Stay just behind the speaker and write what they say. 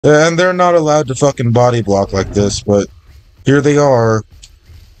And they're not allowed to fucking body block like this, but here they are.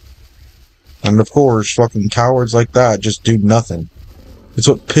 And of course, fucking cowards like that just do nothing. It's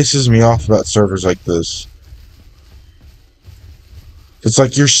what pisses me off about servers like this. It's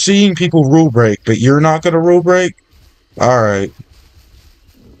like you're seeing people rule break, but you're not gonna rule break? Alright.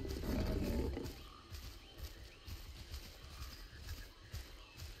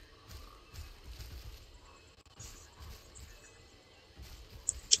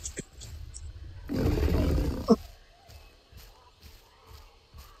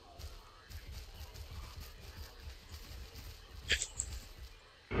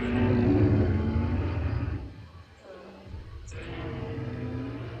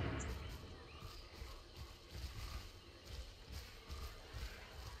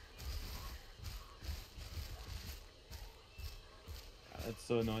 It's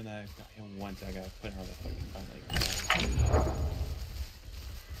so annoying that I got him once. I gotta put her on the fucking front like.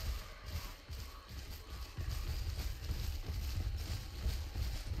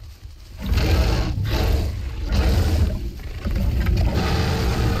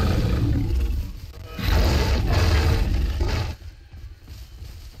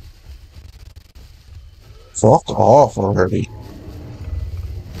 Fuck off already.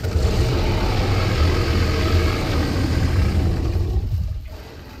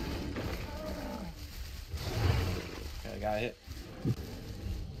 Okay, I got hit.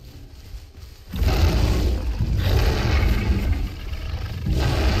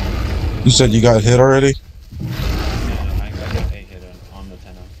 You said you got hit already? Yeah, I got a hit on the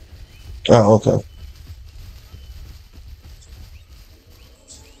teno. Oh, okay.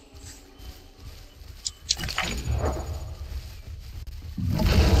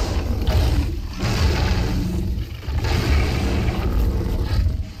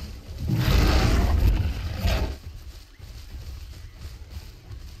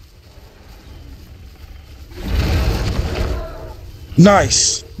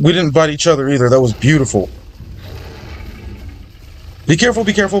 Nice! We didn't bite each other either. That was beautiful. Be careful,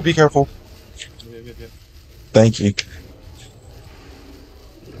 be careful, be careful. Yeah. Thank you.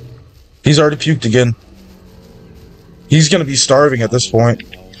 He's already puked again. He's gonna be starving at this point.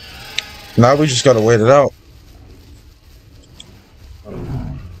 Now we just gotta wait it out.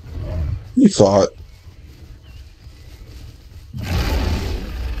 You thought.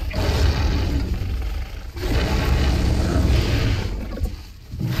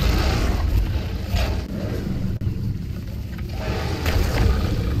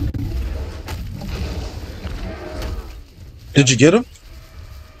 Did you get him?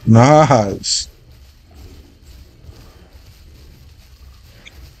 Nice.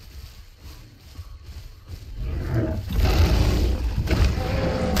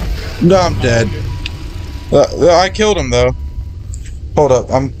 No, I'm dead. I killed him though. Hold up,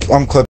 I'm clipping.